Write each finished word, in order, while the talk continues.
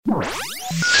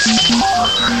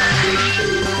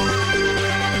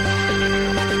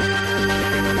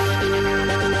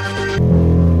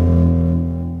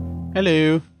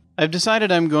I've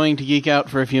decided I'm going to geek out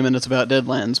for a few minutes about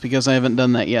Deadlands, because I haven't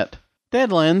done that yet.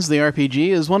 Deadlands, the RPG,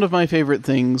 is one of my favorite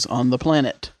things on the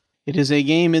planet. It is a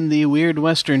game in the weird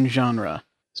western genre,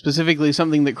 specifically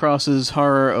something that crosses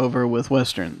horror over with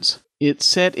westerns. It's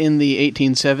set in the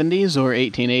 1870s or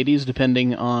 1880s,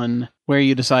 depending on where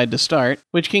you decide to start,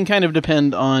 which can kind of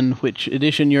depend on which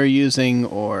edition you're using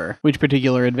or which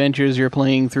particular adventures you're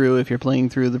playing through, if you're playing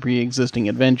through the pre-existing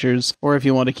adventures, or if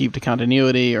you want to keep to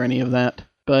continuity or any of that.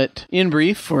 But in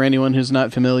brief, for anyone who's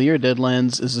not familiar,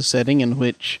 Deadlands is a setting in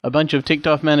which a bunch of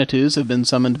ticked-off Manitous have been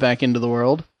summoned back into the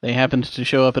world. They happened to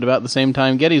show up at about the same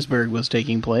time Gettysburg was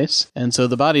taking place, and so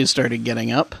the bodies started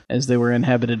getting up, as they were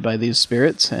inhabited by these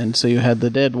spirits, and so you had the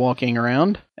dead walking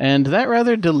around, and that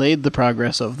rather delayed the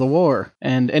progress of the war.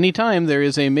 And any time there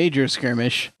is a major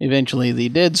skirmish, eventually the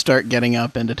dead start getting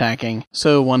up and attacking,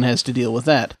 so one has to deal with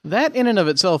that. That in and of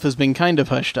itself has been kind of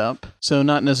hushed up, so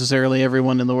not necessarily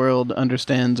everyone in the world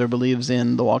understands or believes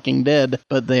in the Walking Dead,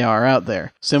 but they are out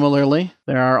there. Similarly,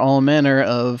 there are all manner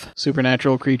of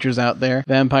supernatural creatures out there,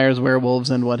 vampires, werewolves,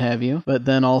 and what have you, but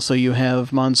then also you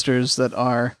have monsters that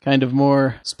are kind of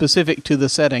more specific to the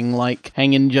setting, like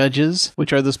hanging judges,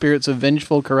 which are the spirits of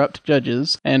vengeful, corrupt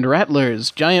judges, and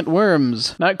rattlers, giant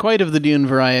worms, not quite of the Dune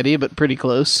variety, but pretty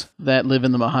close, that live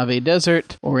in the Mojave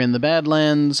Desert, or in the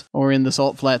Badlands, or in the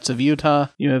salt flats of Utah.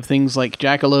 You have things like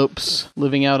jackalopes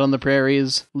living out on the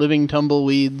prairies, living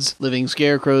tumbleweeds, living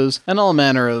scarecrows, and all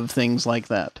manner of things like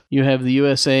that. You have the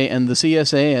USA and the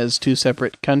CSA as two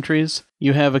separate countries.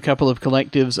 You have a couple of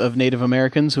collectives of Native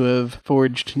Americans who have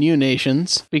forged new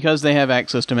nations because they have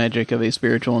access to magic of a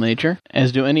spiritual nature,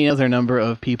 as do any other number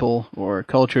of people or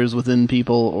cultures within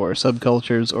people or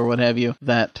subcultures or what have you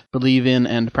that believe in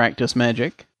and practice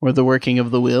magic, or the working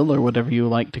of the will, or whatever you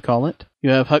like to call it.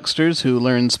 You have hucksters who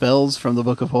learn spells from the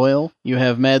Book of Hoyle. You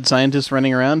have mad scientists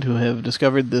running around who have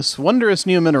discovered this wondrous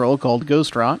new mineral called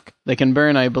ghost rock that can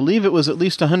burn, I believe it was at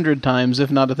least 100 times, if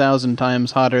not 1,000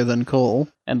 times hotter than coal,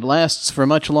 and lasts for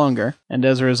much longer, and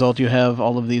as a result you have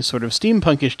all of these sort of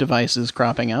steampunkish devices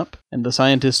cropping up, and the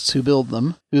scientists who build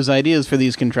them, whose ideas for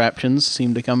these contraptions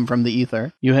seem to come from the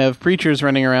ether. You have preachers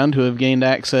running around who have gained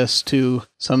access to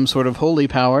some sort of holy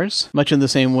powers, much in the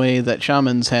same way that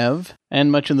shamans have,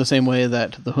 and much in the same way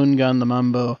that the Hungan, the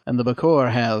Mambo, and the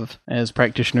Bakor have as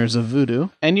practitioners of voodoo.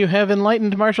 And you have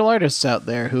enlightened martial artists out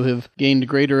there who have gained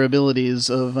greater abilities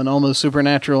of an almost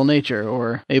supernatural nature,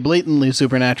 or a blatantly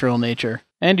supernatural nature.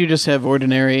 And you just have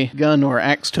ordinary gun or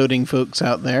axe-toting folks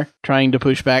out there trying to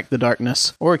push back the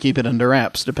darkness, or keep it under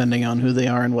wraps, depending on who they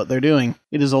are and what they're doing.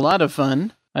 It is a lot of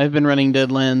fun. I've been running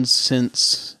Deadlands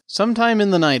since sometime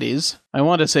in the 90s. I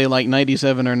want to say like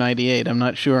 97 or 98, I'm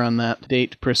not sure on that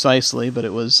date precisely, but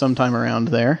it was sometime around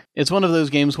there. It's one of those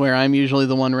games where I'm usually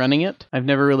the one running it. I've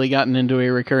never really gotten into a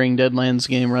recurring Deadlands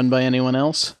game run by anyone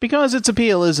else, because its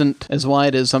appeal isn't as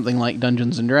wide as something like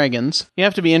Dungeons & Dragons. You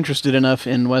have to be interested enough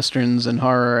in westerns and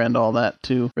horror and all that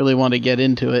to really want to get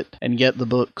into it, and get the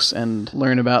books, and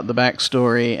learn about the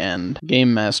backstory, and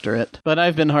game master it. But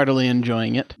I've been heartily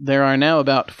enjoying it. There are now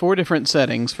about 4 different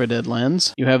settings for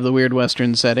Deadlands. You have the weird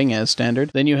western setting as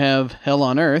standard. Then you have Hell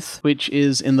on Earth, which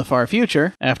is in the far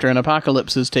future, after an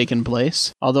apocalypse has taken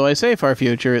place. Although I say far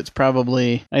future, it's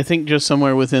probably, I think, just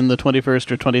somewhere within the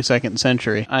 21st or 22nd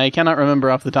century. I cannot remember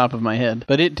off the top of my head,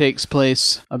 but it takes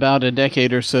place about a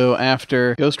decade or so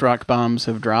after ghost rock bombs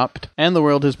have dropped, and the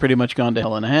world has pretty much gone to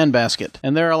hell in a handbasket.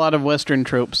 And there are a lot of Western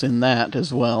tropes in that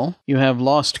as well. You have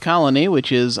Lost Colony,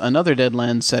 which is another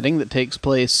Deadlands setting that takes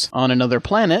place on another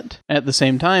planet at the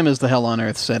same time as the Hell on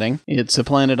Earth setting. It's a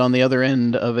planet on the other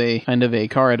end of a kind of a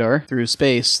corridor through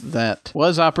space that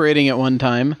was operating at one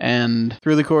time, and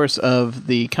through the course of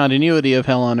the continuity of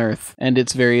Hell on Earth and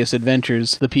its various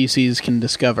adventures, the PCs can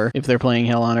discover if they're playing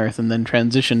Hell on Earth and then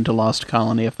transition to Lost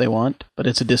Colony if they want. But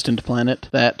it's a distant planet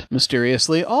that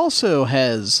mysteriously also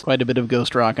has quite a bit of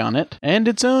ghost rock on it, and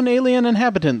its own alien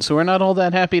inhabitants who are not all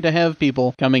that happy to have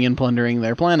people coming and plundering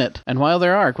their planet. And while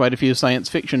there are quite a few science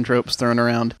fiction tropes thrown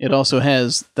around, it also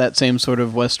has that same sort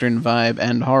of Western vibe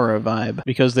and horror vibe,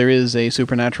 because there is a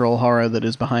supernatural horror that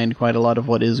is behind quite a lot of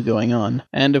what is going on.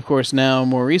 And of course now,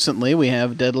 more recently, we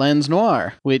have Deadlands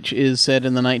Noir, which is set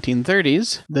in the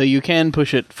 1930s, though you can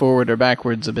push it forward or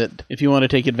backwards a bit if you want to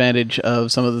take advantage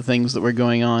of some of the things that were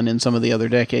going on in some of the other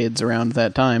decades around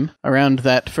that time. Around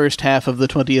that first half of the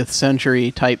 20th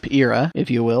century type era, if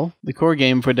you will. The core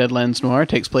game for Deadlands Noir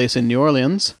takes place in New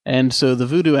Orleans, and so the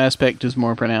voodoo aspect is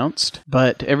more pronounced,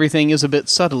 but everything is a bit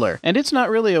subtler. And it's not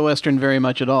really a Western very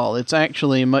much at all. all. It's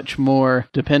actually much more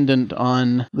dependent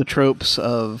on the tropes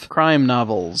of crime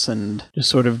novels and just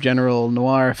sort of general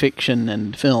noir fiction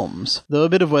and films, though a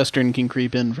bit of Western can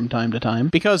creep in from time to time,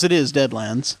 because it is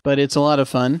Deadlands, but it's a lot of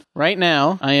fun. Right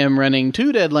now, I am running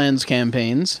 2 Deadlands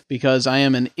campaigns, because I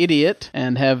am an idiot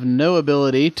and have no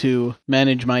ability to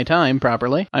manage my time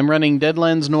properly. I'm running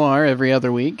Deadlands Noir every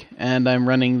other week, and I'm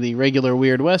running the regular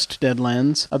Weird West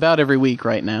Deadlands about every week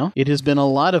right now. It has been a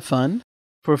lot of fun.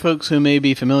 For folks who may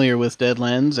be familiar with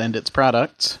Deadlands and its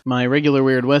products, my regular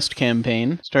Weird West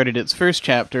campaign started its first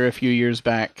chapter a few years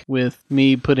back with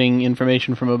me putting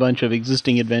information from a bunch of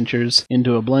existing adventures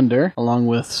into a blender, along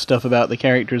with stuff about the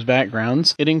characters'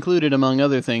 backgrounds. It included, among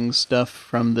other things, stuff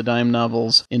from the dime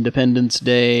novels Independence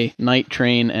Day, Night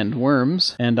Train, and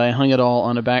Worms, and I hung it all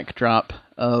on a backdrop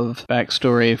of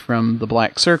backstory from the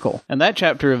Black Circle. And that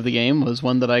chapter of the game was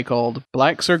one that I called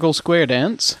Black Circle Square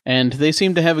Dance, and they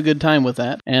seemed to have a good time with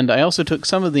that. And I also took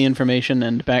some of the information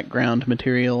and background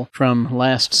material from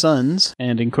Last Sons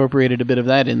and incorporated a bit of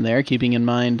that in there, keeping in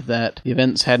mind that the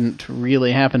events hadn't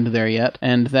really happened there yet,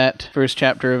 and that first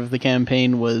chapter of the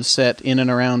campaign was set in and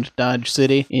around Dodge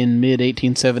City in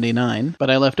mid-1879,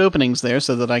 but I left openings there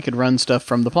so that I could run stuff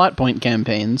from the Plot Point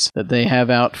campaigns that they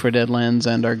have out for Deadlands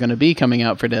and are going to be coming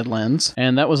out for Deadlands,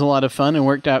 and that was a lot of fun and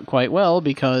worked out quite well,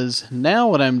 because now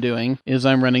what I'm doing is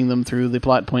I'm running them through the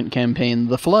Plot Point campaign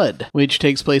The Flood, which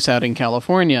takes place out in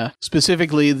California,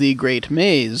 specifically the Great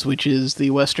Maze, which is the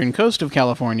western coast of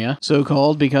California, so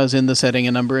called because in the setting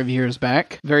a number of years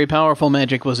back, very powerful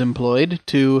magic was employed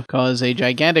to cause a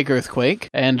gigantic earthquake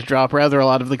and drop rather a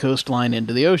lot of the coastline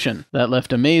into the ocean. That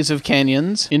left a maze of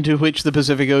canyons into which the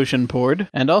Pacific Ocean poured,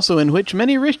 and also in which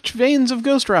many rich veins of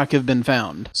ghost rock have been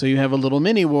found. So you have a little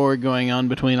mini-war going on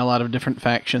between a lot of different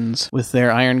factions with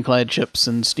their ironclad ships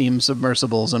and steam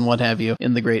submersibles and what have you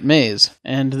in the Great Maze.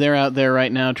 And they're out there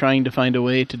right now trying to find a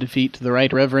way to defeat the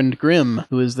Right Reverend Grimm,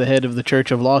 who is the head of the Church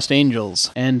of Lost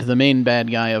Angels, and the main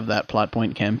bad guy of that Plot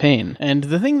Point campaign. And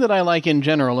the thing that I like in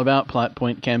general about Plot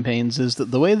Point campaigns is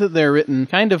that the way that they're written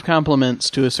kind of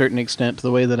complements to a certain extent the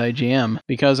way that I GM,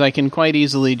 because I can quite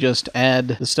easily just add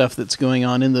the stuff that's going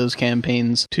on in those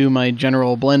campaigns to my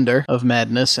general blender of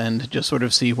madness and just sort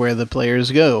of see where the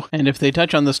players go. And if they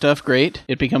touch on the stuff, great,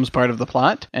 it becomes part of the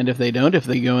plot, and if they don't, if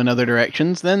they go in other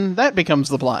directions, then that becomes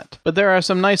the plot. But there are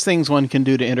some nice things one can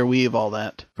do to interweave all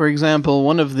that. For example,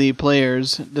 one of the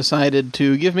players decided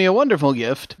to give me a wonderful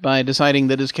gift by deciding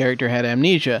that his character had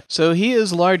amnesia, so he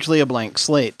is largely a blank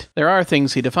slate. There are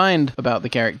things he defined about the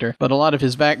character, but a lot of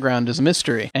his background is a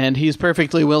mystery, and he's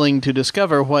perfectly willing to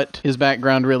discover what his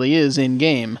background really is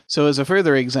in-game. So as a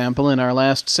further example, in our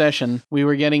last session, we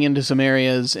were getting into some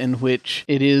areas in which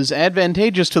it is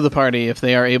advantageous to the party if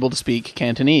they are able to speak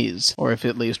Cantonese, or if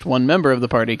at least one member of the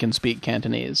party can speak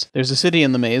Cantonese. There's a city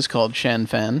in the maze called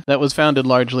Shanfan that was founded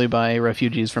largely by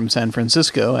refugees from San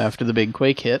Francisco after the big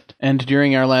quake hit, and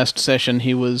during our last session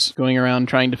he was going around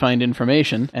trying to find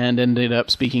information and ended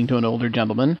up speaking to an older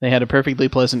gentleman. They had a perfectly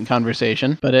pleasant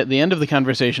conversation, but at the end of the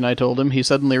conversation I told him he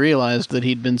suddenly realized that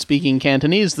he'd been speaking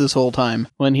Cantonese this whole time,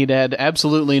 when he'd had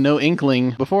absolutely no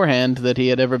inkling beforehand that he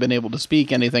had ever been able to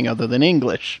speak anything other than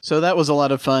English. So that was a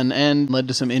lot of fun and led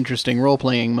to some interesting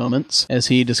role-playing moments as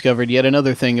he discovered yet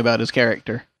another thing about his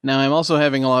character. Now, I'm also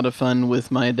having a lot of fun with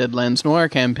my Deadlands Noir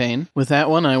campaign. With that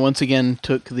one, I once again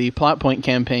took the Plot Point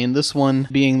campaign, this one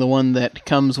being the one that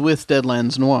comes with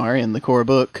Deadlands Noir in the core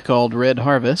book called Red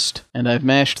Harvest, and I've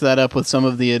mashed that up with some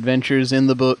of the adventures in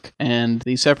the book and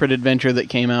the separate adventure that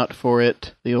came out for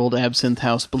it, the old Absinthe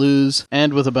House Blues,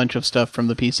 and with a bunch of stuff from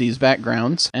the PC's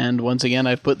backgrounds. And once again,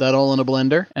 I've put that all in a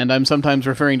blender, and I'm sometimes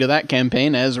referring to that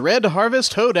campaign as Red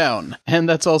Harvest Hoedown, and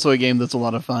that's also a game that's a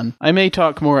lot of fun. I may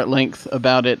talk more at length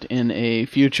about it in a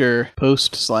future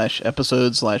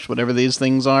post/episode/whatever these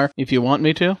things are, if you want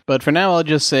me to. But for now, I'll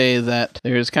just say that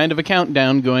there's kind of a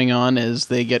countdown going on as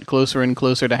they get closer and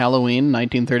closer to Halloween,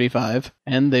 1935,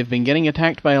 and they've been getting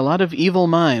attacked by a lot of evil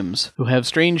mimes who have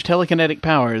strange telekinetic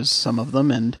powers, some of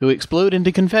them, and who explode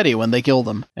into confetti when they kill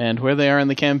them. And where they are in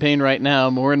the campaign right now,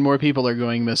 more and more people are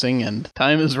going missing, and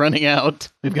time is running out.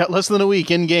 We've got less than a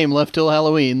week in-game left till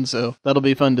Halloween, so that'll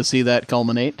be fun to see that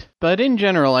culminate. But in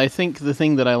general, I think the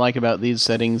thing that I like about these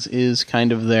settings is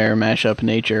kind of their mashup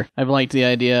nature. I've liked the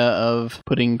idea of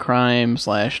putting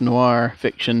crime/noir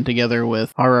fiction together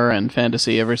with horror and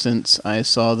fantasy ever since I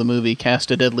saw the movie Cast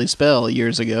a Deadly Spell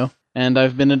years ago. And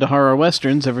I've been into horror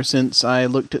westerns ever since I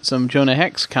looked at some Jonah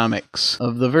Hex comics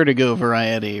of the Vertigo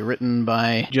variety, written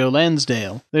by Joe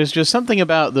Lansdale. There's just something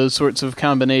about those sorts of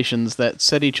combinations that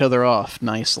set each other off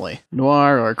nicely.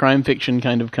 Noir or crime fiction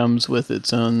kind of comes with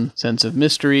its own sense of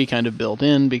mystery, kind of built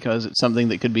in, because it's something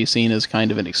that could be seen as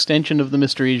kind of an extension of the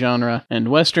mystery genre, and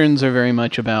westerns are very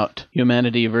much about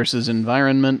humanity versus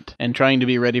environment, and trying to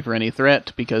be ready for any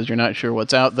threat, because you're not sure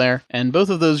what's out there, and both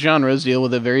of those genres deal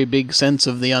with a very big sense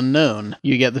of the unknown.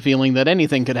 You get the feeling that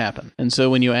anything could happen. And so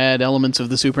when you add elements of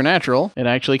the supernatural, it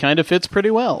actually kind of fits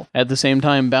pretty well, at the same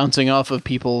time bouncing off of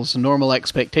people's normal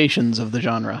expectations of the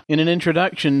genre. In an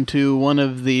introduction to one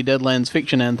of the Deadlands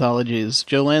fiction anthologies,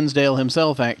 Joe Lansdale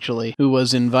himself, actually, who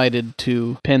was invited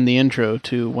to pen the intro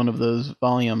to one of those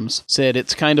volumes, said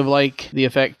it's kind of like the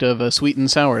effect of a sweet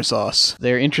and sour sauce.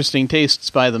 They're interesting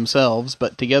tastes by themselves,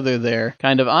 but together they're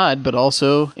kind of odd, but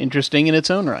also interesting in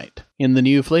its own right, in the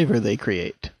new flavor they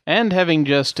create. And having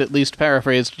just at least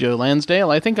paraphrased Joe Lansdale,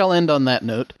 I think I'll end on that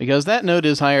note, because that note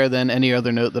is higher than any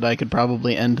other note that I could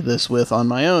probably end this with on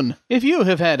my own. If you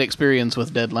have had experience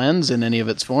with Deadlands in any of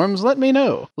its forms, let me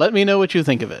know. Let me know what you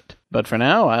think of it. But for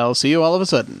now, I'll see you all of a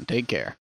sudden. Take care.